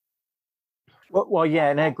 Well, yeah,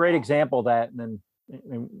 and a great example of that,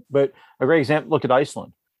 but a great example. Look at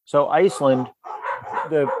Iceland. So Iceland,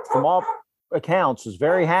 from all accounts, was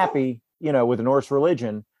very happy, with the Norse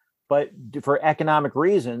religion, but for economic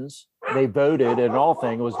reasons, they voted. And all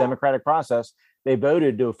thing, it was a democratic process. They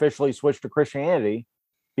voted to officially switch to Christianity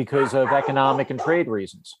because of economic and trade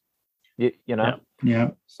reasons.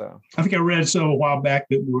 Yeah. So I think I read a while back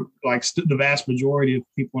that the vast majority of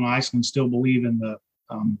people in Iceland still believe in the.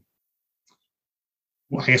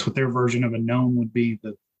 I guess what their version of a gnome would be,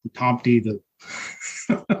 the Tomty, the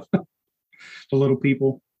little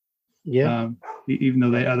people. Yeah. Even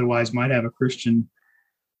though they otherwise might have a Christian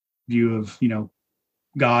view of,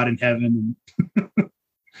 God and heaven and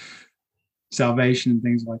salvation and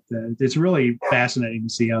things like that. It's really fascinating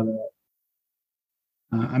to see how that.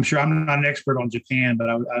 I'm sure I'm not an expert on Japan, but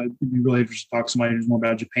I'd be really interested to talk to somebody who's more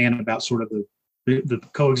about Japan, about sort of the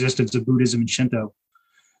coexistence of Buddhism and Shinto.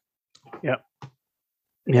 Yeah.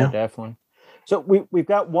 Yeah, definitely. So we've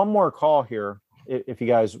got one more call here, if you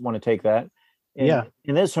guys want to take that. And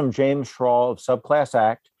this is from James Schraw of Subclass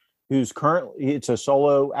Act, who's it's a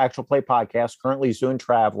solo actual play podcast. Currently he's doing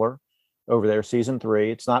Traveler over there, season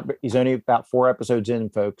 3. He's only about 4 episodes in,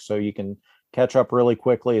 folks, so you can catch up really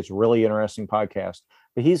quickly. It's a really interesting podcast.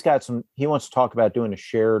 But he wants to talk about doing a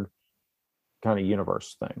shared kind of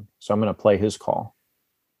universe thing. So I'm going to play his call.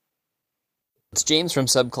 It's James from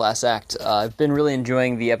Subclass Act. I've been really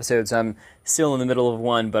enjoying the episodes. I'm still in the middle of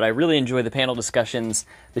one, but I really enjoy the panel discussions.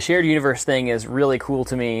 The shared universe thing is really cool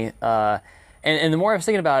to me. And the more I was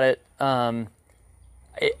thinking about it,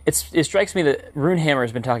 it strikes me that Runehammer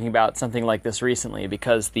has been talking about something like this recently,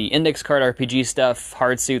 because the index card RPG stuff,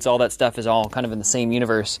 hard suits, all that stuff is all kind of in the same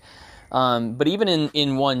universe. But even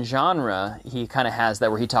in one genre, he kind of has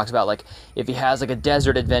that, where he talks about, like, if he has like a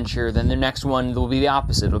desert adventure, then the next one will be the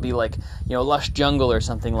opposite. It'll be like, lush jungle or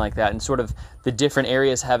something like that, and sort of the different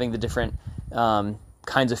areas having the different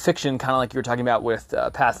kinds of fiction, kind of like you were talking about with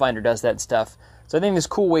Pathfinder does that stuff. So I think there's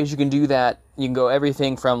cool ways you can do that. You can go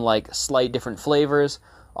everything from like slight different flavors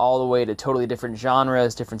all the way to totally different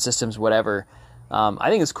genres, different systems, whatever. I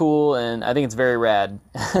think it's cool, and I think it's very rad.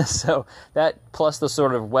 So that plus the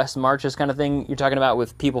sort of West Marches kind of thing you're talking about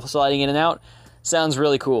with people sliding in and out sounds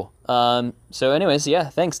really cool. So anyways, yeah,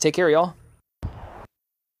 thanks. Take care, y'all.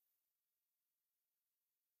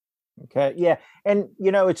 Okay, yeah, and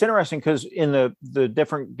it's interesting because in the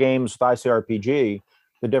different games with ICRPG,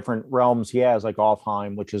 the different realms he has, like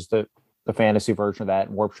Alfheim, which is the fantasy version of that,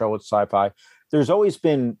 and Warp Shell with sci-fi. There's always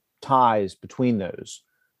been ties between those,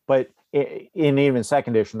 but in even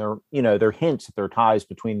second edition, there are hints that there are ties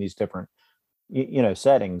between these different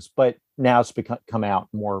settings. But now it's come out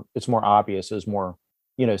more. It's more obvious as more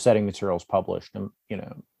setting materials published, and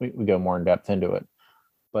we go more in depth into it.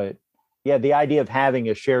 But yeah, the idea of having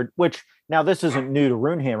a shared, which now this isn't new to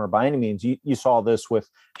Runehammer by any means. You saw this with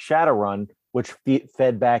Shadowrun, which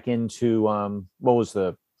fed back into what was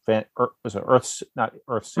the was it Earth, not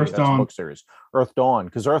Earth series, Earth Dawn book series, Earth Dawn,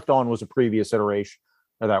 because Earth Dawn was a previous iteration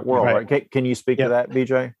of that world, right? Can you speak to that,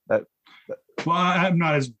 BJ? Well, I'm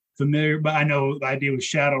not as familiar, but I know the idea with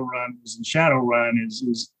Shadowrun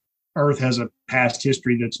is Earth has a past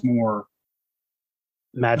history that's more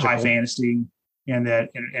magical, high fantasy, and that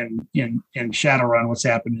in Shadowrun, what's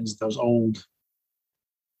happened is those old.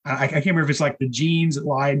 I can't remember if it's like the genes that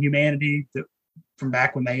lie in humanity that from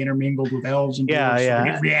back when they intermingled with elves and dwarves, so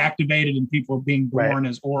they get reactivated, and people are being born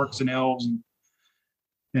as orcs and elves,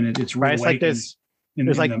 and it's right. It's like this. In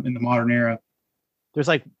the modern era. There's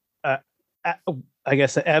like, I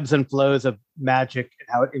guess, the ebbs and flows of magic and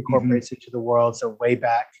how it incorporates into the world. So way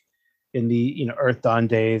back in the Earth Dawn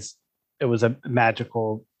days, it was a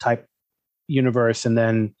magical type universe, and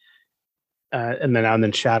then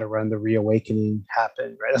Shadowrun, the reawakening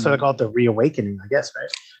happened. Right, that's what I call it, the reawakening, I guess. Right,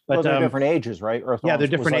 but they're different ages, right? Earth they're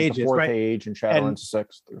different ages. The fourth right? age, and Shadowrun's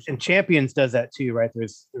sixth. And Champions does that too, right?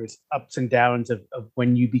 There's ups and downs of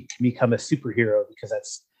when you become a superhero, because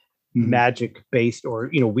that's magic based or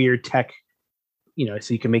weird tech.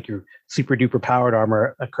 So you can make your super duper powered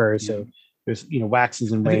armor occur. So there's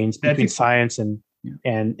waxes and wanes between science and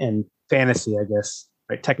fantasy, I guess.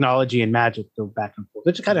 Right, technology and magic go back and forth.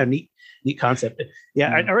 It's a kind of neat concept.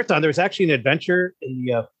 Yeah, Earth Dawn. There's actually an adventure in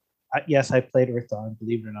the. Yes, I played Earth Dawn,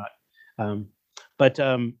 believe it or not. But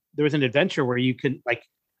there was an adventure where you could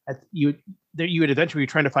you had adventure where you're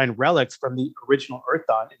trying to find relics from the original Earth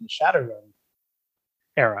Dawn in the Shadowrun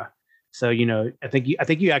era. So I think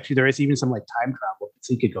you actually, there is even some like time travel,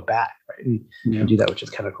 so you could go back, right, and do that, which is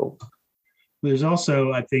kind of cool. There's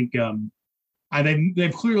also, I think,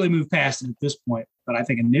 they've clearly moved past it at this point, but I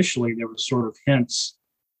think initially there was sort of hints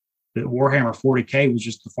that Warhammer 40K was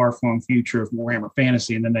just the far-flung future of Warhammer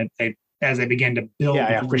Fantasy, and then they as they began to build the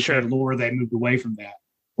 40K lore, they moved away from that.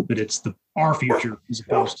 But it's our future as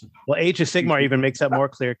opposed to. Well, Age of Sigmar even makes that more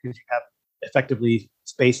clear, because you have effectively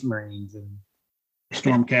Space Marines and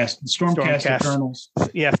Stormcast Eternals.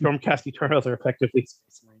 Yeah, Stormcast Eternals are effectively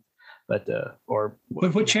Space Marines. But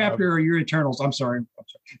what chapter are your Eternals? I'm sorry.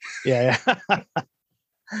 Yeah.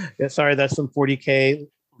 Yeah, sorry, that's some 40K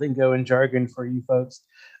lingo and jargon for you folks.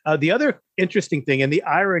 The other interesting thing, and the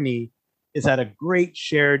irony, is that a great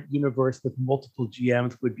shared universe with multiple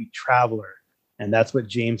GMs would be Traveler, and that's what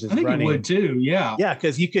James is running. I think it would too. Yeah,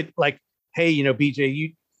 because you could hey,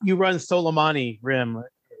 BJ, you run Solomani Rim.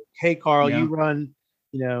 Hey, Carl, you run,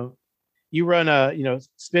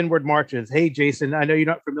 Spinward Marches. Hey, Jason, I know you're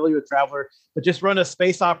not familiar with Traveler, but just run a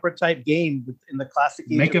space opera type game in the classic.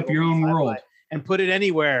 Make up your own world and put it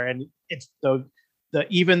anywhere, and it's the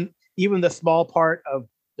even the small part of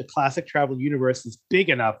the classic Traveler universe is big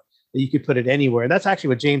enough that you could put it anywhere. And that's actually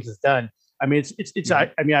what James has done. I mean,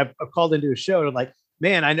 I've called into a show to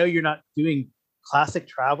man, I know you're not doing classic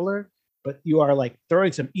Traveler, but you are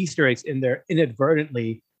throwing some Easter eggs in there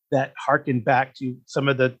inadvertently that harken back to some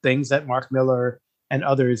of the things that Mark Miller and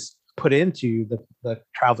others put into the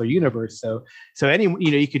Traveler universe. So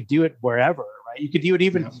you could do it wherever, right? You could do it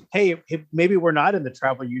even, hey, maybe we're not in the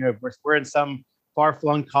Traveler universe. We're in some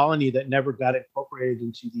far-flung colony that never got incorporated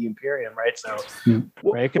into the Imperium, right? So,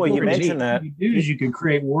 right, you mentioned that. What you do is you can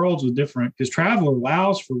create worlds with different, because Traveler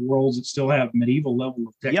allows for worlds that still have medieval level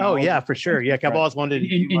of technology. Oh yeah, for sure. Yeah, I've always wanted.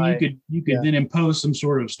 And you could then impose some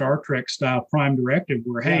sort of Star Trek style prime directive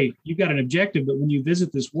where, hey, you've got an objective, but when you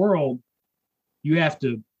visit this world, you have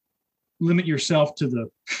to limit yourself to the.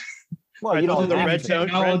 Well, you don't have red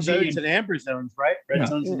zones and amber zones, right? Red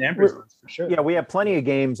zones and amber zones, for sure. Yeah, we have plenty of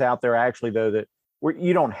games out there actually, though, that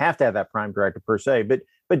you don't have to have that prime directive per se, but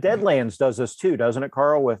Deadlands does this too, doesn't it,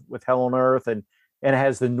 Carl? With Hell on Earth, and it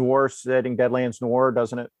has the Norse setting, Deadlands Noir,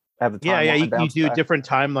 doesn't it? Have the timeline you do different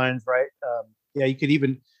timelines, right? You could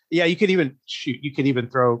even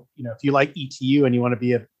throw, if you like ETU and you want to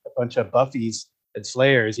be a bunch of Buffies, and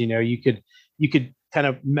Slayers. You could kind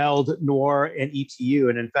of meld Noir and ETU,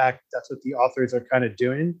 and in fact, that's what the authors are kind of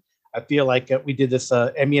doing. I feel like we did this.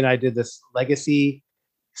 Emmy and I did this legacy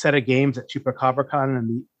set of games at ChupacabraCon,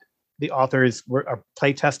 and the authors are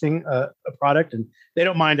play testing a product, and they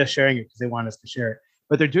don't mind us sharing it because they want us to share it.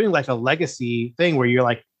 But they're doing like a legacy thing where you're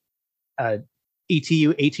like ETU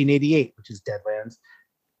 1888, which is Deadlands,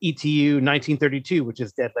 ETU 1932, which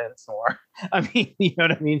is Deadlands Noir. I mean, you know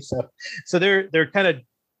what I mean? So they're kind of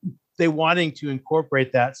wanting to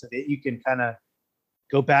incorporate that so that you can kind of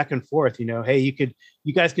go back and forth. Hey,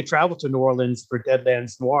 you guys could travel to New Orleans for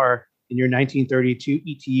Deadlands Noir in your 1932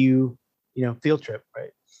 ETU, field trip, right?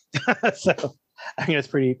 So I think it's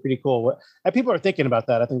pretty cool. People are thinking about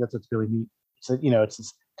that. I think that's what's really neat. So it's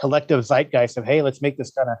this collective zeitgeist of, hey, let's make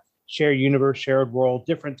this kind of shared universe, shared world,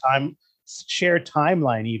 different time, shared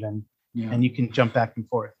timeline even, and you can jump back and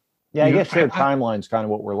forth. Yeah, I guess shared timeline is kind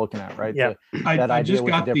of what we're looking at, right? Yeah, that I idea just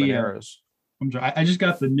with got the different eras. I'm sorry, I just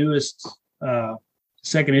got the newest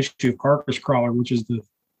second issue of Carcass Crawler, which is the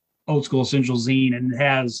old school essential zine, and it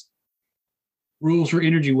has rules for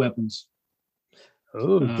energy weapons.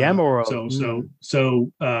 Oh, Gamma World.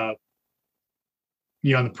 So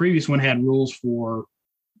the previous one had rules for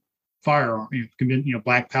firearm,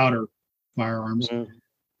 black powder firearms.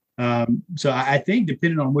 Mm-hmm. So I think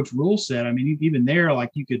depending on which rule set, I mean, even there,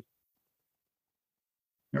 like you could,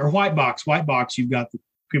 or white box, you've got the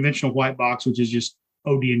conventional white box, which is just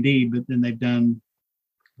OD&D, but then they've done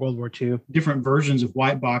World War II, different versions of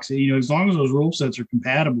white box. As long as those rule sets are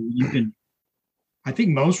compatible, you can. I think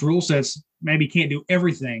most rule sets maybe can't do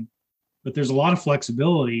everything, but there's a lot of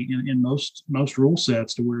flexibility in most rule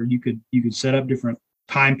sets to where you could set up different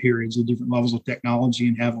time periods with different levels of technology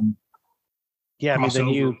and have them. Yeah, cross I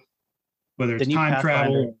mean, over, whether it's time Pathfinder.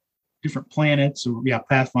 travel, different planets, or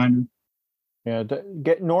Pathfinder. Yeah,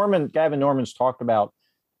 Gavin Norman's talked about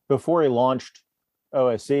before he launched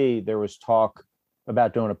OSE. There was talk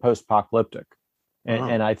about doing a post-apocalyptic,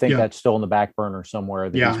 and I think that's still in the back burner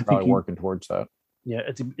somewhere. That he's probably working towards that. Yeah,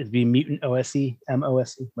 it'd be Mutant OSE,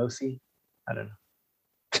 MOSE. I don't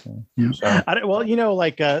know. Yeah. So,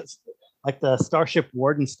 like the Starship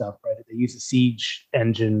Warden stuff, right? They use a siege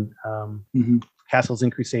engine, Castles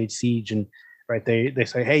in Crusade Siege, and right they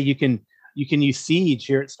say, hey, you can use siege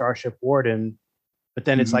here at Starship Warden, but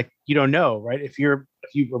then it's like you don't know, right? If you're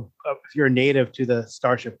a native to the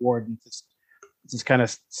Starship Warden, it's this kind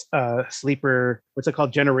of sleeper, what's it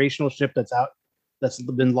called, generational ship that's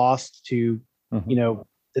been lost to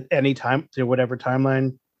at any time, to whatever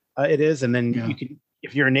timeline it is, and then you can.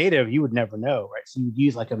 If you're a native, you would never know, right? So you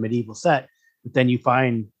use like a medieval set, but then you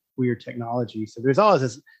find weird technology. So there's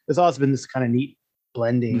always been this kind of neat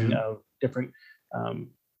blending of different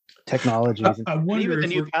technologies. I wonder even the if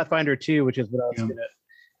new Pathfinder 2, which is what I was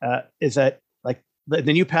gonna, is that like the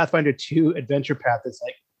new Pathfinder 2 adventure path is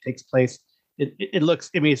like takes place. It looks.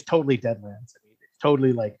 I mean, it's totally Deadlands. I mean, it's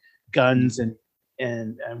totally like guns and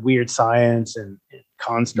weird science and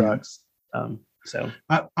constructs. So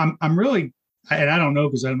I'm really. And I don't know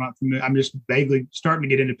because I'm not familiar. I'm just vaguely starting to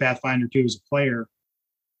get into Pathfinder 2 as a player.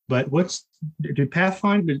 But does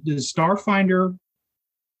Starfinder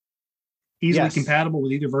easily compatible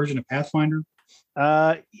with either version of Pathfinder?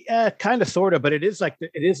 Yeah, kind of, sort of, but it is like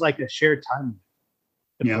a shared timeline.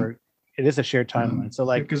 Yeah, it is a shared timeline. So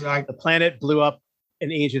like, because the planet blew up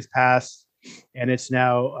in ages past, and it's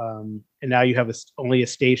now now you have only a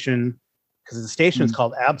station, because the station is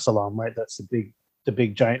called Absalom, right? That's the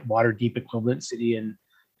big giant water deep equivalent city in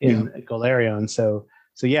Golarion. So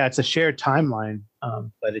yeah, it's a shared timeline,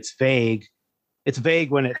 but it's vague. It's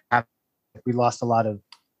vague when it happened. We lost a lot of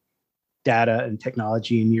data and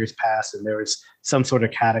technology in years past, and there was some sort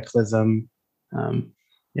of cataclysm.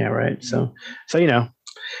 Right. So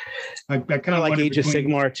I kind of like Age of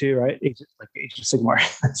Sigmar too, right? Age of Sigmar,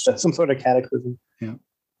 so some sort of cataclysm. Yeah.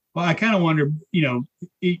 Well, I kind of wonder,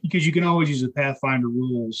 because you can always use the Pathfinder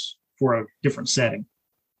rules for a different setting.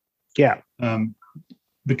 Yeah.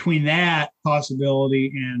 Between that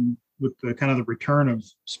possibility and with the kind of the return of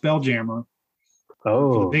Spelljammer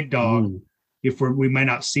for the big dog, if we may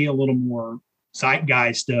not see a little more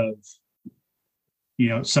zeitgeist of,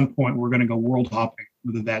 at some point we're going to go world hopping,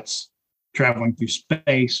 whether that's traveling through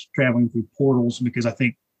space, traveling through portals, because I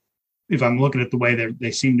think if I'm looking at the way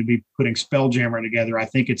they seem to be putting Spelljammer together, I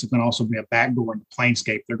think it's going to also be a backdoor into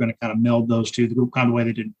Planescape. They're going to kind of meld those two, the kind of way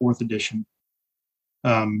they did in 4th edition.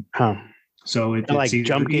 So it's like either,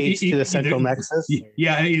 jump gates to the central nexus.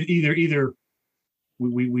 Yeah, either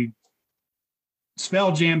we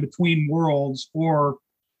spell jam between worlds, or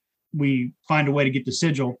we find a way to get to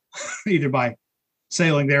Sigil, either by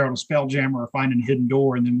sailing there on a spelljammer or finding a hidden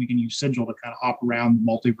door, and then we can use Sigil to kind of hop around the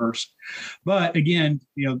multiverse. But again,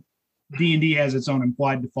 D&D has its own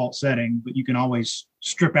implied default setting, but you can always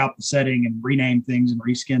strip out the setting and rename things and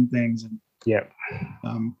reskin things. And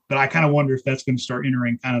but I kind of wonder if that's going to start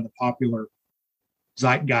entering kind of the popular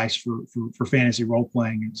zeitgeist for fantasy role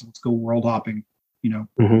playing. And so let's go world hopping,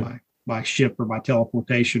 by ship or by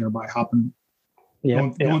teleportation or by hopping,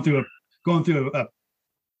 going through a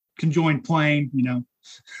conjoined plane,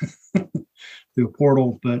 through a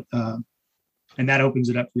portal. But and that opens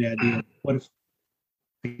it up to the idea. What if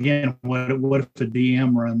a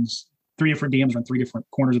DM runs three different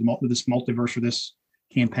corners of this multiverse or this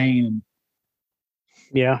campaign? And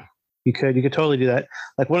you could totally do that.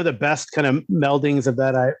 Like one of the best kind of meldings of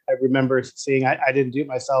that I remember seeing, I didn't do it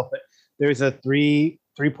myself, but there's a 3.0,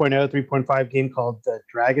 3.5 game called the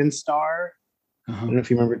Dragon Star. I don't know if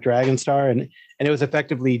you remember Dragon Star, and it was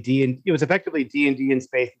effectively D&D in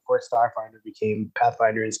space before Starfinder became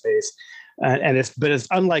Pathfinder in space. And it's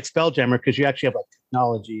unlike Spelljammer because you actually have like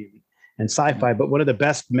technology and sci-fi. But one of the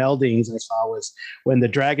best meldings I saw was when the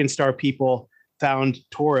Dragon Star people found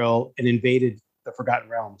Toril and invaded the Forgotten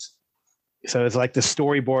Realms. So it's like the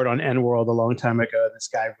storyboard on N-World a long time ago. This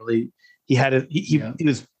guy really he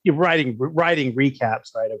was writing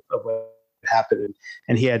recaps, right, of what happened,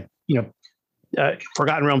 and he had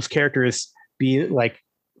Forgotten Realms characters be like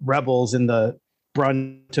rebels in the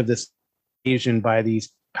brunt of this invasion by these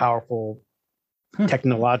powerful,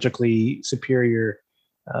 technologically superior,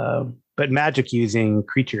 but magic using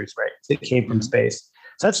creatures, right? It came from space.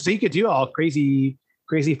 So you could do all crazy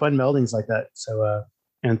fun meldings like that. So,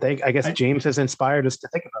 I guess James has inspired us to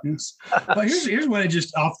think about this. Well, here's what I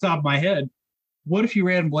just off the top of my head. What if you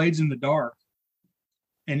ran Blades in the Dark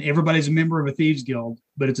and everybody's a member of a thieves guild,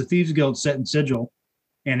 but it's a thieves guild set in Sigil,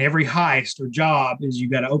 and every heist or job is you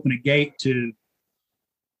got to open a gate to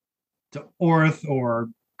Orth or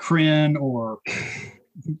Kryn or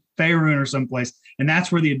Faerun or someplace, and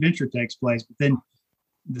that's where the adventure takes place. But then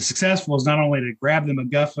the successful is not only to grab the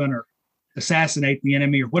MacGuffin or assassinate the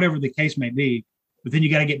enemy or whatever the case may be, but then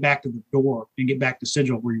you got to get back to the door and get back to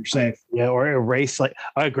Sigil where you're safe. Yeah, or erase. Like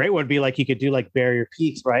a great one would be like you could do like Barrier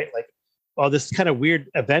Peaks, right? Like, this kind of weird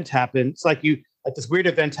event happened. It's like this weird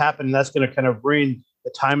event happened, and that's going to kind of ruin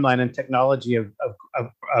the timeline and technology of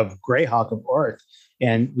Greyhawk of Orth,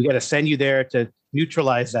 and we got to send you there to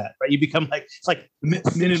neutralize that. Right? You become like it's like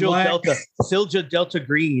Sigil Delta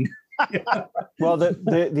Green. Well,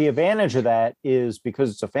 the advantage of that is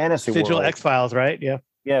because it's a fantasy Sigil world. X-Files, right? Yeah.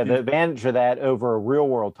 The advantage of that over a real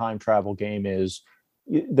world time travel game is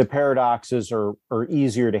the paradoxes are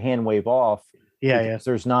easier to hand wave off.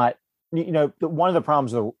 There's not, one of the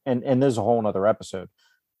problems and there's a whole nother episode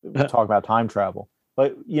we'll talk about time travel,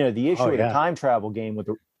 but the issue with a time travel game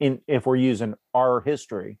if we're using our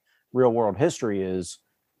history, real world history, is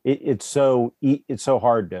it's so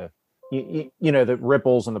hard to the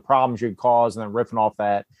ripples and the problems you'd cause and then riffing off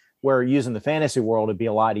that, where using the fantasy world it'd be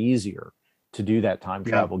a lot easier to do that time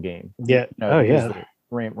travel game.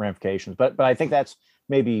 Ramifications. But I think that's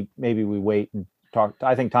maybe we wait and talk.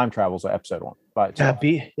 I think time travel's an episode one. But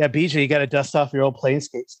BJ, you got to dust off your old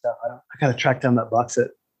Planescape stuff. I got to track down that box set.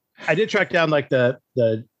 I did track down like the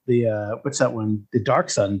what's that one? The Dark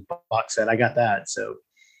Sun box set. I got that. So,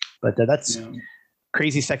 but that's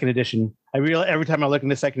crazy second edition. I realize every time I look in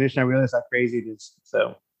the second edition, I realize how crazy it is.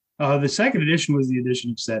 So, the second edition was the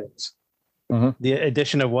addition of settings. The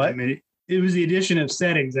addition of what? I mean, it was the addition of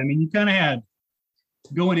settings. I mean, you kind of had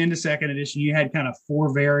going into second edition, you had kind of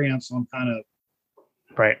 4 variants on kind of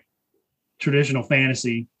traditional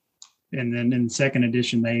fantasy, and then in second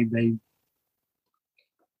edition they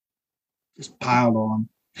just piled on.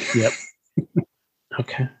 Yep.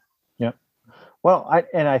 Okay. Yep. Well,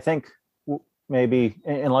 I think maybe,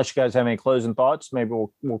 unless you guys have any closing thoughts, maybe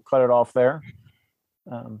we'll cut it off there.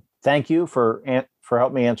 Thank you for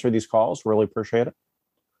helping me answer these calls. Really appreciate it.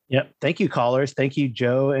 Yep. Thank you, callers. Thank you,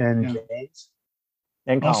 Joe and James.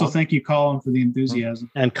 And also thank you, Colin, for the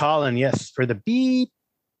enthusiasm. And Colin, yes, for the beep.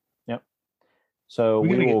 Yep. So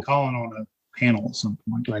we're going to get Colin on a panel at some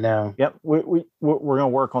point. I know. Yep. We're going to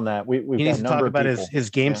work on that. We've he needs to talk about his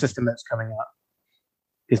game system that's coming out.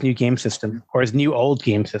 His new game system, or his new old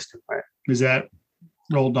game system. Right? Is that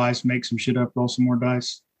roll dice, make some shit up, roll some more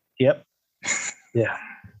dice? Yep. Yeah.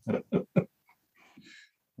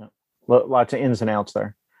 Lots of ins and outs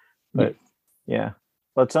there. But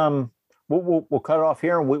let's we'll cut it off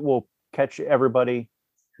here, and we'll catch everybody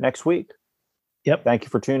next week. Yep. Thank you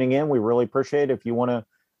for tuning in. We really appreciate it. If you want to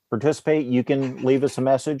participate, you can leave us a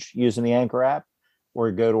message using the Anchor app, or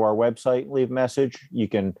go to our website, leave a message. You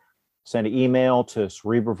can send an email to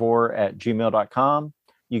cerebrivore@gmail.com.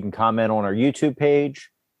 You can comment on our YouTube page.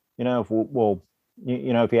 If we'll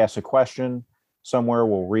if you ask a question somewhere,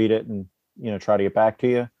 we'll read it and, try to get back to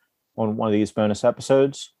you on one of these bonus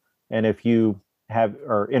episodes. And if you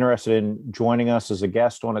are interested in joining us as a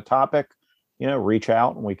guest on a topic, reach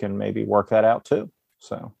out and we can maybe work that out too.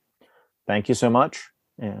 So thank you so much.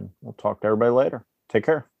 And we'll talk to everybody later. Take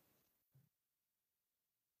care.